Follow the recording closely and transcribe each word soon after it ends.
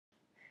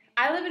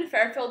I live in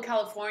Fairfield,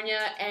 California,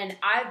 and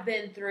I've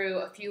been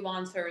through a few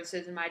lawn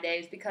services in my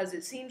days because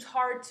it seems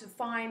hard to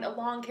find a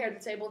lawn care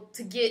that's able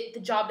to get the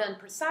job done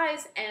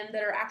precise and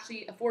that are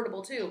actually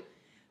affordable too.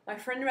 My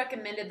friend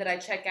recommended that I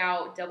check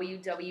out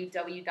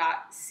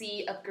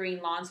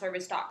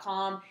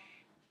www.seaofgreenlawnservice.com.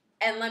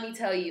 And let me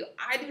tell you,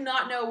 I do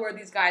not know where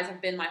these guys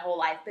have been my whole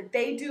life, but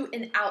they do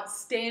an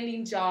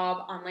outstanding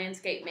job on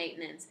landscape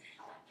maintenance.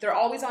 They're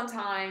always on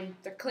time,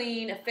 they're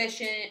clean,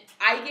 efficient.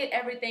 I get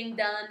everything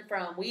done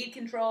from weed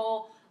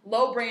control,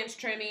 low branch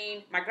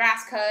trimming, my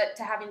grass cut,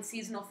 to having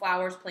seasonal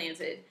flowers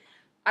planted.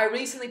 I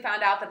recently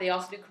found out that they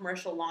also do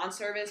commercial lawn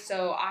service,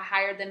 so I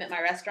hired them at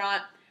my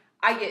restaurant.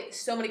 I get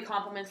so many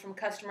compliments from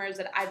customers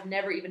that I've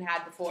never even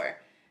had before.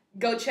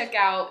 Go check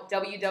out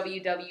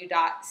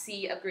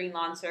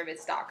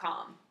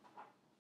www.seaofgreenlawnservice.com.